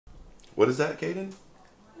What is that, Kaden?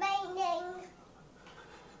 Banging.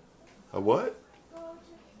 A what?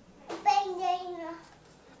 Banging.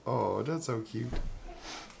 Oh, that's so cute.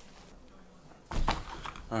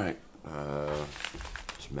 Alright,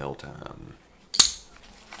 it's mail time. It's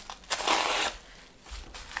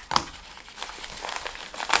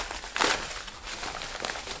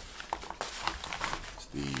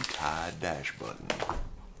the Tide dash button.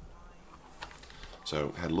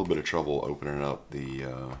 So, had a little bit of trouble opening up the,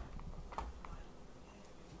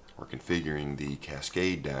 or configuring the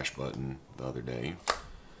Cascade dash button the other day,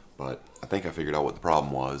 but I think I figured out what the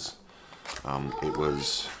problem was.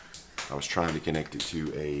 I was trying to connect it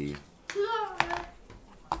to a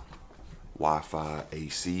Wi-Fi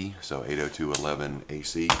AC, so 802.11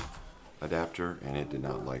 AC adapter, and it did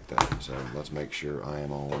not like that. So let's make sure I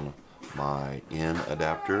am on my in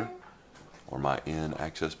adapter, or my in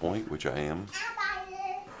access point, which I am.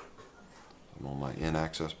 I'm on my in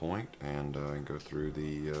access point, and go through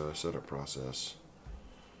the setup process.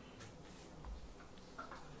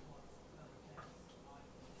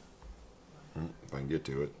 If I can get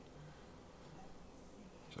to it.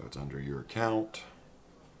 So it's under your account,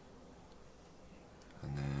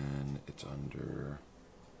 and then it's under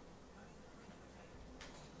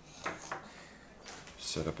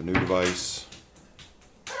set up a new device,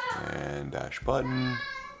 and dash button,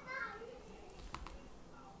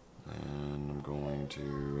 and I'm going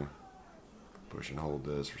to push and hold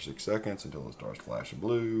this for 6 seconds until it starts flashing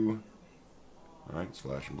blue. Alright, it's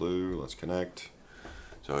flashing blue. Let's connect.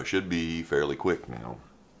 So it should be fairly quick now.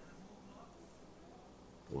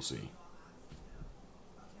 We'll see.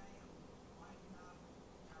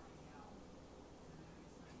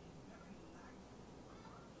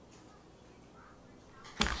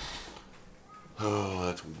 Oh,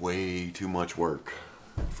 that's way too much work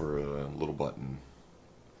for a little button.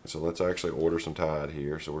 So let's actually order some Tide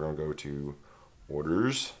here. So we're going to go to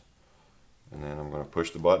orders, and then I'm going to push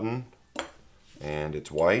the button, and it's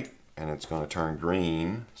white, and it's going to turn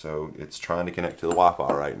green. So it's trying to connect to the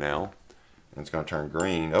Wi-Fi right now, and it's going to turn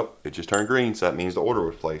green. Oh, it just turned green, so that means the order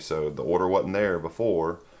was placed. So the order wasn't there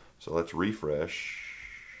before. So let's refresh.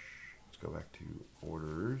 Let's go back to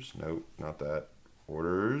orders. Nope, not that.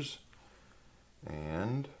 Orders.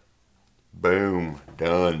 And boom,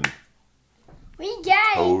 done. We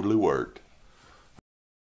got it. Totally worked.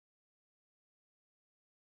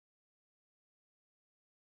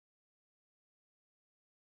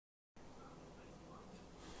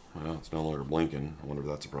 Well, it's no longer blinking. I wonder if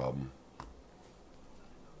that's a problem.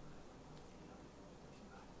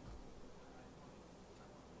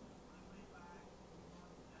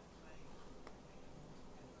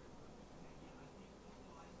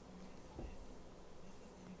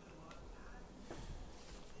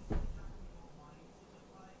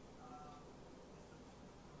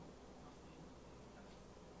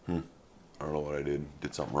 I don't know what I did.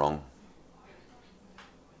 Did something wrong.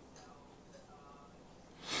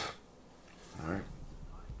 Alright,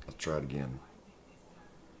 let's try it again.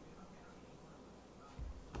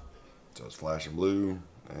 So it's flashing blue,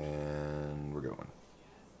 and we're going.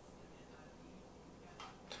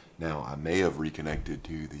 Now, I may have reconnected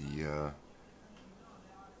to the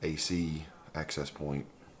AC access point,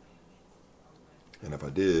 and if I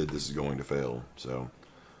did, this is going to fail. So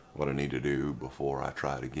what I need to do before I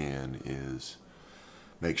try it again is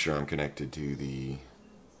make sure I'm connected to the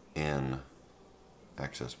N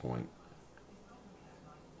access point.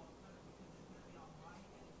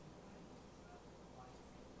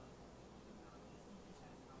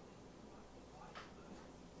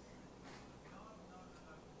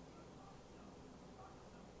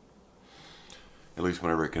 At least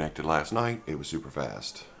whenever it connected last night, it was super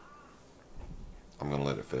fast. I'm going to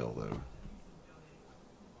let it fail though.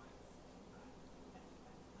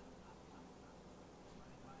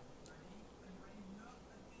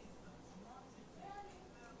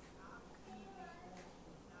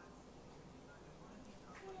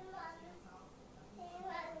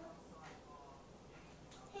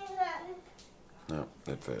 No,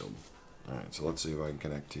 it failed. Alright, so let's see if I can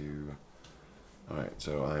connect to... Alright,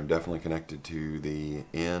 so I'm definitely connected to the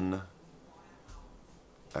N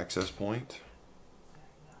access point.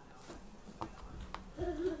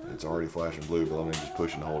 It's already flashing blue, but let me just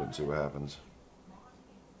push and hold it and see what happens.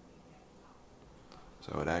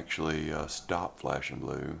 So it actually stopped flashing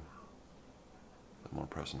blue. I'm going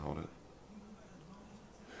to press and hold it.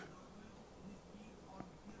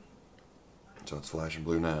 So it's flashing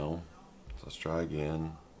blue now. So let's try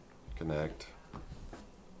again. Connect.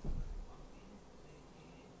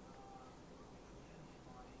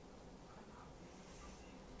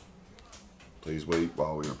 Please wait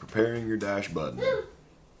while we are preparing your dash button.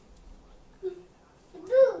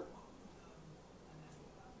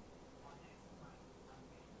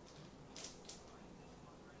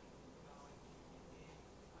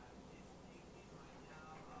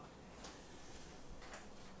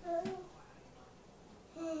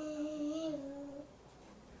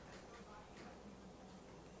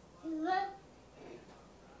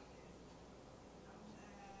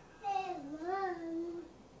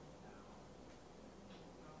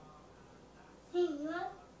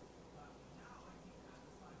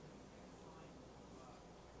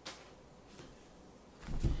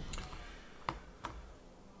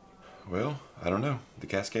 Well, I don't know. The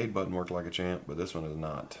cascade button worked like a champ, but this one is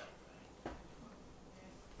not.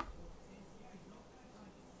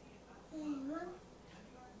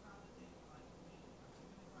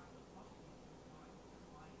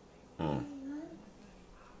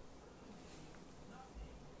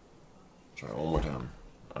 Try it one more time.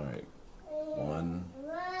 All right. 1,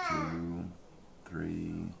 2,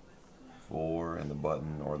 3, 4, and the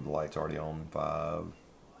button or the light's already on. 5,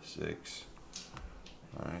 6.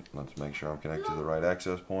 All right. Let's make sure I'm connected to the right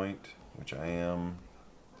access point, which I am.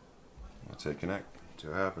 Let's hit connect. See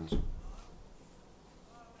what happens.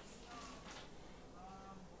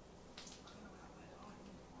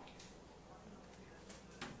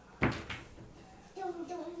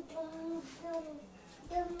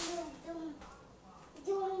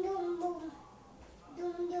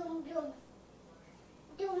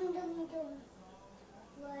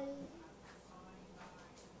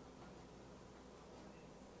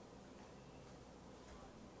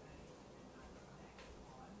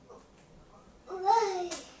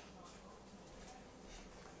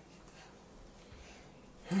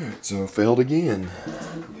 Alright, so failed again.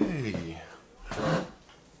 Yay.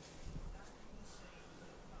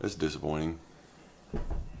 That's disappointing.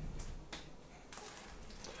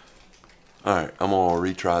 Alright, I'm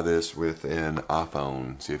going to retry this with an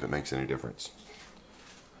iPhone, see if it makes any difference.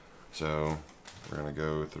 So, we're going to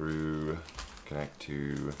go through, connect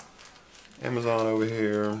to Amazon over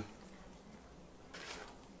here.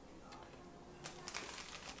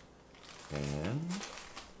 And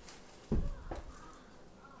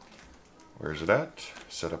where's it at?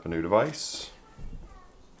 Set up a new device.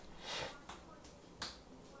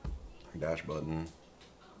 Dash button.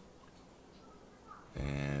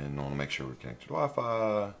 And I want to make sure we're connected to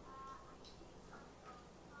Wi-Fi.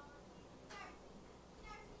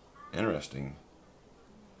 Interesting.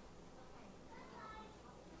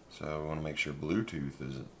 So I want to make sure Bluetooth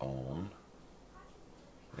is on.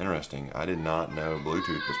 Interesting. I did not know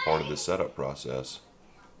Bluetooth was part of this setup process.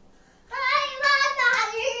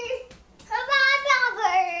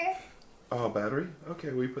 Oh, battery?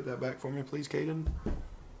 Okay, will you put that back for me, please, Caden?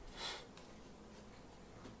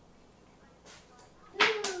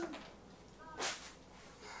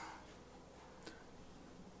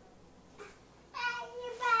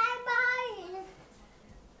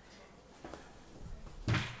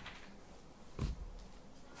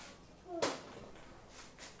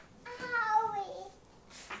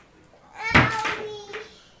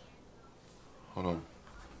 Hold on.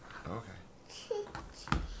 Okay.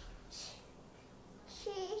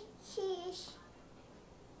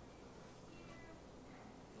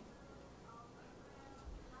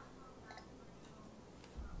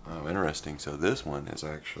 Oh, interesting. So this one is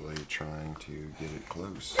actually trying to get it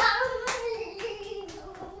close.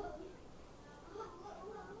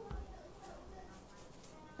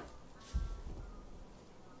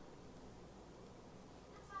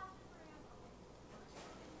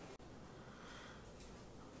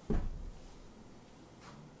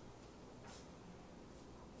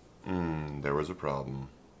 There was a problem.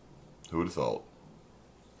 Who would have thought?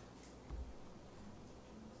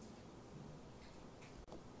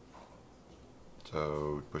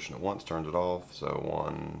 So pushing it once turns it off. So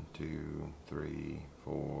 1, 2, 3,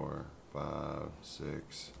 4, 5,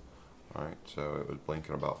 6. All right, so it was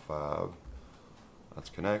blinking about 5. Let's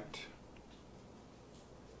connect.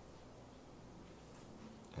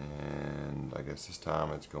 And I guess this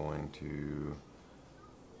time it's going to,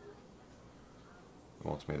 it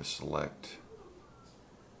wants me to select.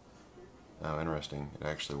 Oh, interesting. It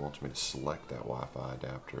actually wants me to select that Wi-Fi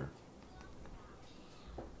adapter.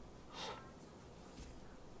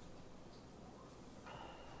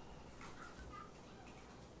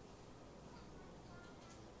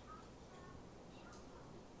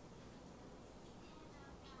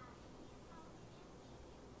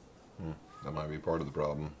 That might be part of the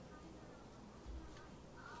problem.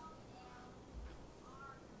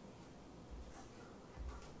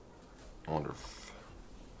 I wonder if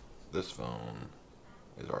this phone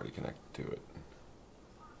is already connected to it.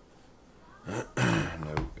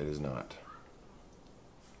 Nope, it is not.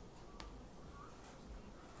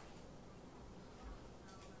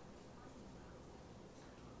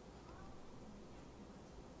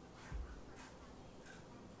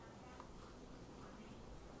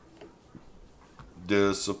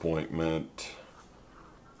 Disappointment.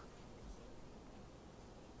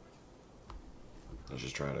 Let's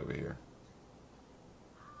just try it over here.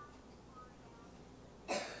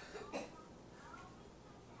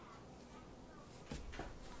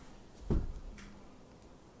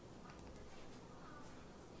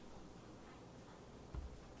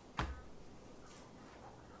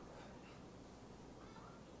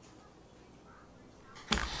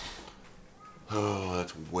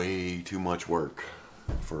 that's way too much work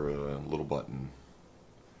for a little button.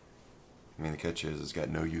 I mean, the catch is it's got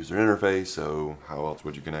no user interface, so how else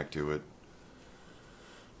would you connect to it?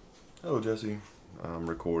 Hello, Jesse. I'm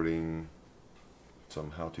recording some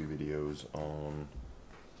how-to videos on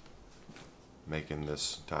making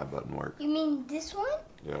this tie button work. You mean this one?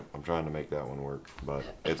 Yep, I'm trying to make that one work, but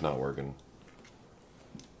it's not working.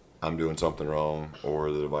 I'm doing something wrong, or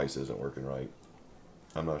the device isn't working right.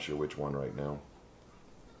 I'm not sure which one right now.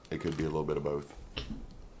 It could be a little bit of both.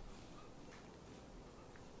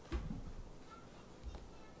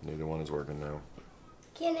 Neither one is working now.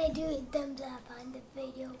 Can I do a thumbs up on the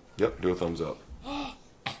video? Yep, do a thumbs up. You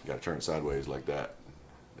gotta turn it sideways like that.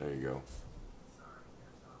 There you go.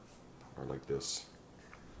 Or like this.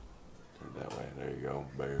 Turn it that way. There you go.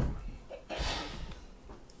 Boom.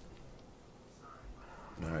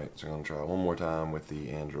 Alright, so I'm gonna try one more time with the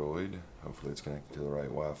Android. Hopefully it's connected to the right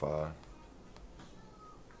Wi-Fi.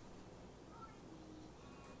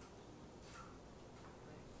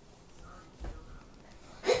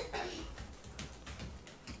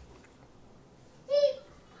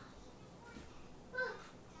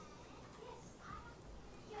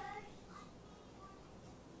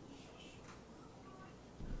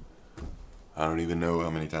 I don't even know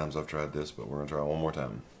how many times I've tried this, but we're gonna try one more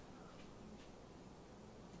time.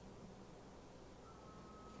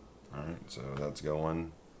 Alright, so that's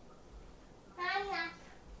going.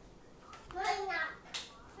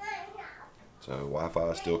 So Wi-Fi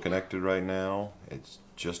is still connected right now. It's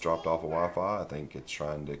just dropped off of Wi-Fi. I think it's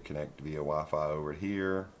trying to connect via Wi-Fi over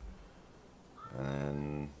here. And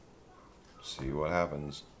then see what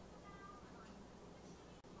happens.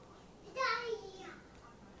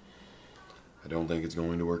 I don't think it's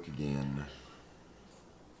going to work again.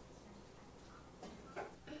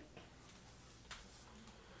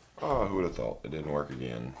 Oh, who would have thought it didn't work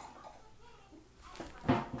again?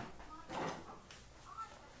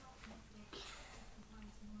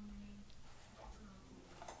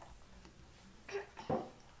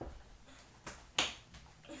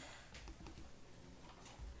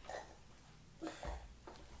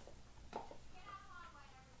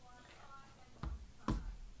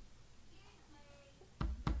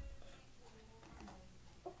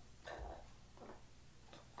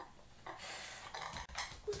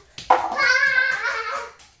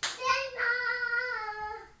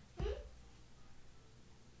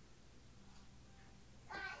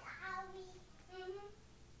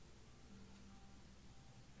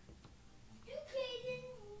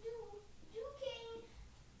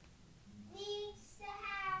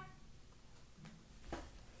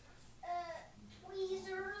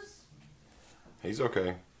 He's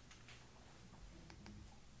okay.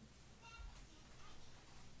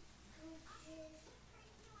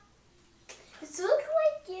 It looks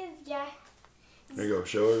like yeah. There you go.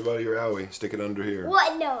 Show everybody your owie. Stick it under here.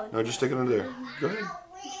 What? No. No, just stick it under there. Go ahead.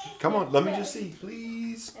 Come on. Let me just see.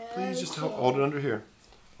 Please. Please just hold it under here.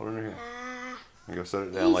 Hold it under here. And go set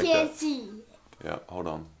it down like that. You can't see. Yeah, hold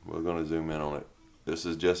on. We're going to zoom in on it. This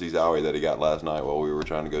is Jesse's owie that he got last night while we were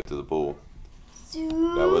trying to go to the pool.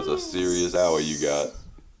 That was a serious owie you got.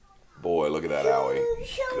 Boy, look at that owie.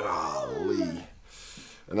 Golly.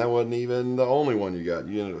 And that wasn't even the only one you got.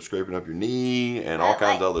 You ended up scraping up your knee and all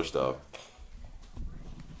kinds of other stuff.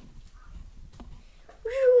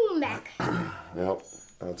 Yep,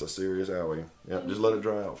 that's a serious owie. Yep, just let it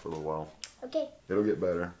dry out for a little while. Okay. It'll get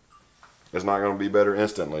better. It's not going to be better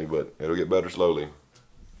instantly, but it'll get better slowly.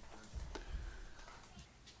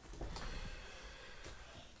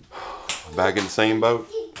 Back in the same boat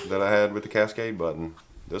that I had with the Cascade button.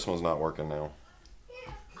 This one's not working now.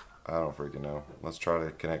 I don't freaking know. Let's try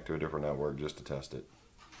to connect to a different network just to test it.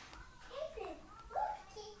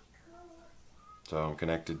 So I'm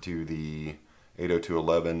connected to the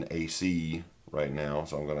 802.11 AC right now,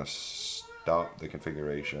 so I'm going to stop the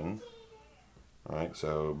configuration. Alright,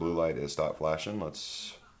 so blue light is stopped flashing.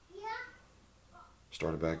 Let's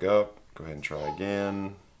start it back up. Go ahead and try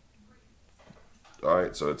again.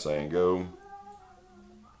 Alright, so it's saying go.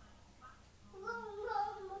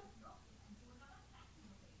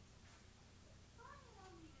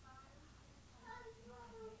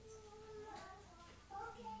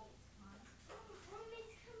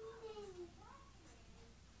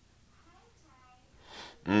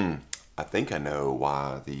 I think I know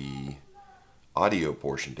why the audio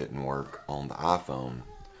portion didn't work on the iPhone.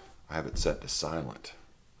 I have it set to silent.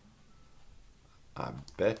 I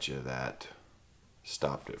bet you that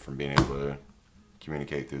stopped it from being able to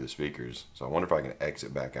communicate through the speakers. So I wonder if I can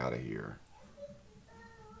exit back out of here.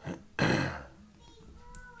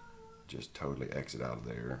 Just totally exit out of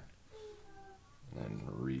there and then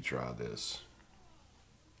retry this.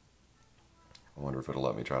 I wonder if it'll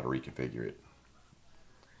let me try to reconfigure it.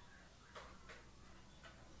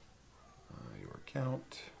 Your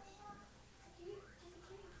account.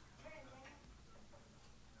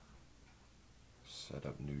 Set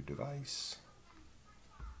up new device.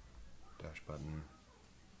 Dash button.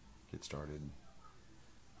 Get started.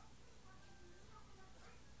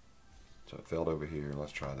 So it failed over here.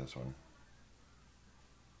 Let's try this one.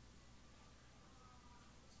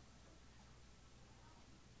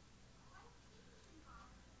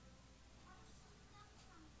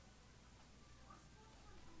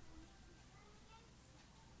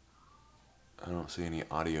 I don't see any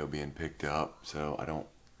audio being picked up, so I don't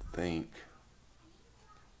think.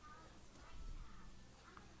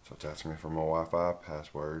 So it's asking me for my Wi-Fi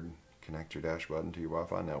password. Connect your dash button to your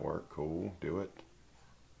Wi-Fi network. Cool, do it.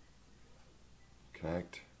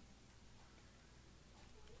 Connect.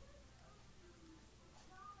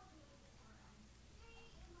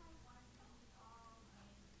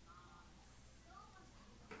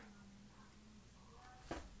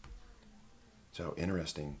 So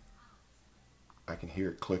interesting. I can hear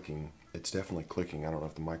it clicking. It's definitely clicking. I don't know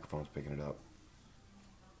if the microphone's picking it up.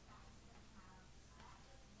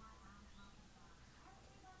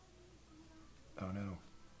 Oh no.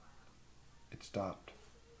 It stopped.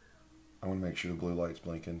 I want to make sure the blue light's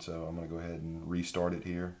blinking, so I'm going to go ahead and restart it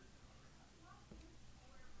here.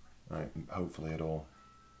 Alright, hopefully it'll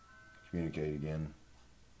communicate again.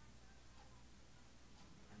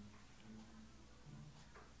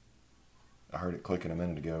 I heard it clicking a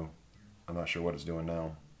minute ago. I'm not sure what it's doing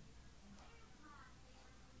now.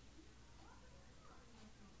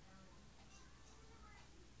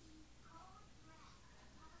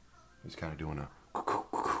 It's kind of doing a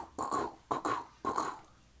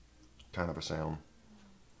kind of a sound.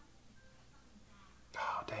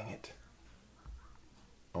 Oh, dang it.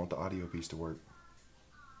 I want the audio piece to work.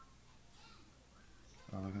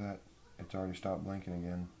 Oh, look at that. It's already stopped blinking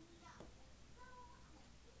again.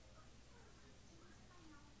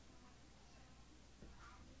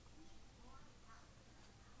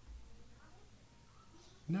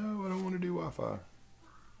 No, I don't want to do Wi-Fi.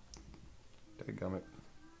 Dadgummit.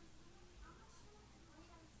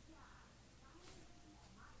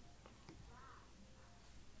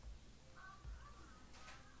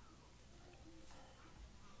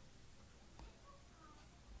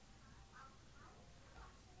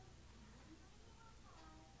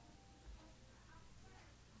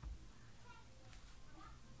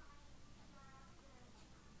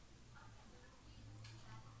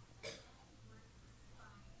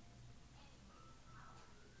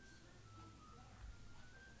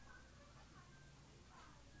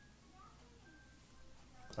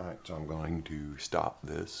 Alright, so I'm going to stop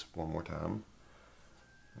this one more time.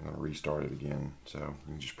 I'm going to restart it again. So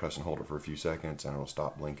you can just press and hold it for a few seconds and it'll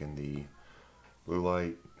stop blinking the blue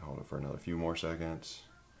light. Hold it for another few more seconds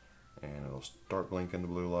and it'll start blinking the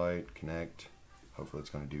blue light. Connect. Hopefully it's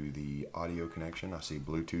going to do the audio connection. I see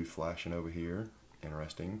Bluetooth flashing over here.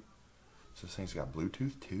 Interesting. So this thing's got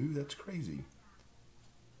Bluetooth too? That's crazy.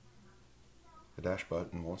 The dash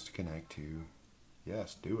button wants to connect to...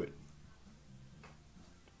 Yes, do it.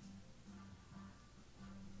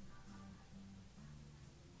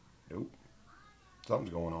 Nope.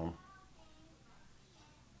 Something's going on.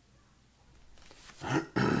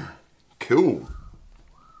 Cool.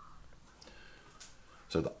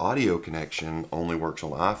 So the audio connection only works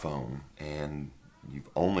on iPhone, and you've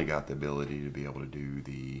only got the ability to be able to do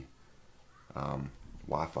the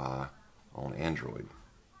Wi-Fi on Android.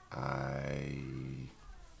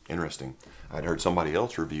 Interesting. I'd heard somebody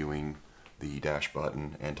else reviewing the dash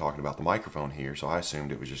button and talking about the microphone here, so I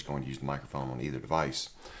assumed it was just going to use the microphone on either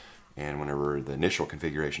device. And whenever the initial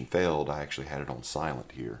configuration failed, I actually had it on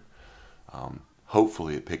silent here.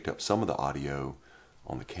 Hopefully it picked up some of the audio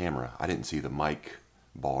on the camera. I didn't see the mic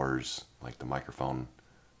bars, like the microphone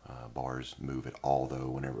bars, move at all though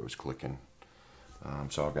whenever it was clicking.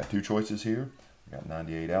 So I've got two choices here. I've got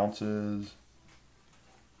 98 ounces.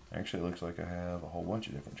 Actually, it looks like I have a whole bunch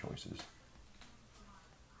of different choices.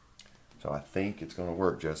 So I think it's going to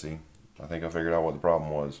work, Jesse. I think I figured out what the problem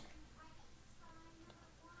was.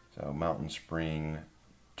 So Mountain Spring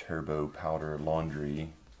Turbo Powder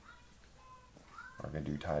Laundry. We're going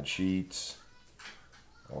to do Tide Sheets,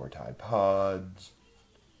 or Tide Pods,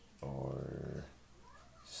 or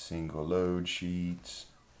single load sheets.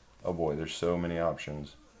 Oh boy, there's so many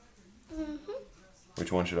options.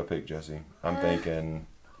 Which one should I pick, Jesse? I'm thinking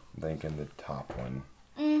the top one.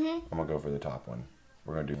 I'm going to go for the top one.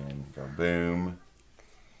 We're going to go boom.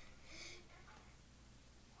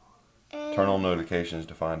 Turn on notifications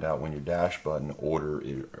to find out when your dash button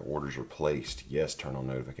orders are placed. Yes, turn on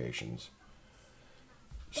notifications.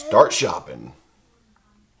 start shopping.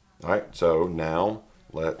 Alright, so now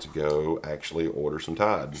let's go actually order some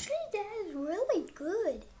Tide. See, that is really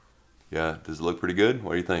good. Yeah, does it look pretty good?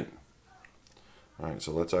 What do you think? Alright,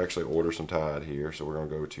 so let's actually order some Tide here. So we're going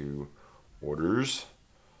to go to orders,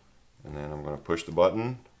 and then I'm going to push the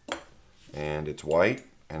button, and it's white,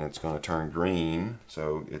 and it's going to turn green.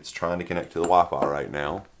 So it's trying to connect to the Wi-Fi right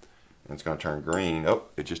now, and it's going to turn green. Oh,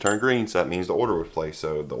 it just turned green, so that means the order was placed.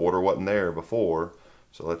 So the order wasn't there before.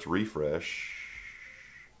 So let's refresh.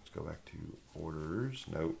 Let's go back to orders.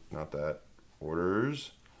 Nope, not that.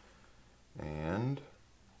 Orders, and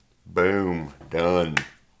boom, done.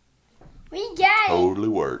 We got it. Totally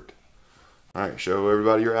worked. All right, show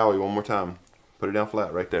everybody your owie one more time. Put it down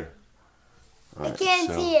flat right there. All right, I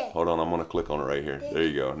can't see it. Hold on, I'm gonna click on it right here. There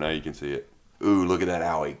you go. Now you can see it. Ooh, look at that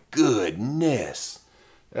owie. Goodness.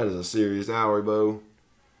 That is a serious owie, Bo.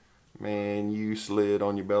 Man, you slid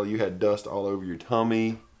on your belly. You had dust all over your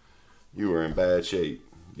tummy. You were in bad shape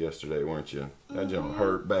yesterday, weren't you? That jump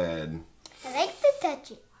hurt bad. I like to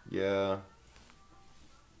touch it. Yeah.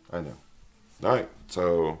 I know. All right,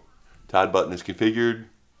 so Tide button is configured.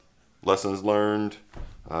 Lessons learned.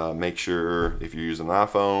 Make sure if you're using an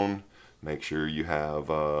iPhone, make sure you have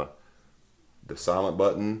the silent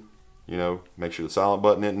button. You know, make sure the silent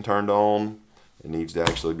button isn't turned on. It needs to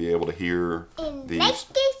actually be able to hear And these. like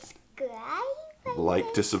to subscribe.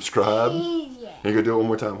 Like to subscribe. Yeah. You go do it one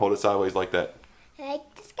more time. Hold it sideways like that.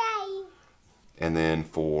 Like to subscribe. And then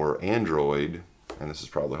for Android, and this is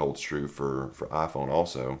probably holds true for iPhone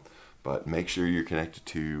also, but make sure you're connected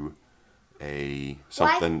to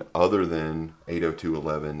something other than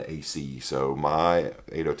 802.11 AC. So my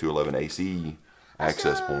 802.11 AC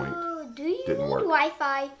access point Do you didn't need work.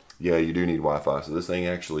 Wi-Fi? Yeah, you do need Wi-Fi. So this thing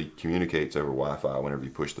actually communicates over Wi-Fi whenever you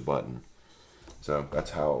push the button. So that's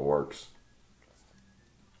how it works.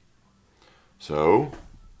 So,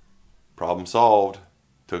 problem solved.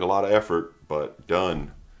 Took a lot of effort, but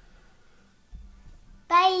done.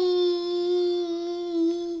 Bye.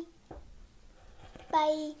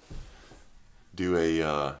 Bye. Do a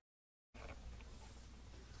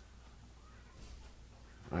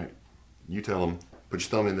alright, you tell them, put your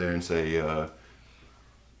thumb in there and say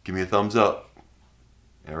give me a thumbs up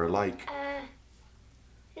or a like.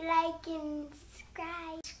 Like and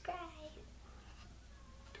subscribe. It's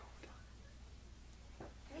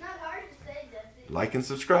not hard to say, does it? Like and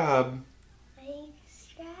subscribe. Like,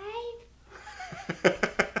 subscribe.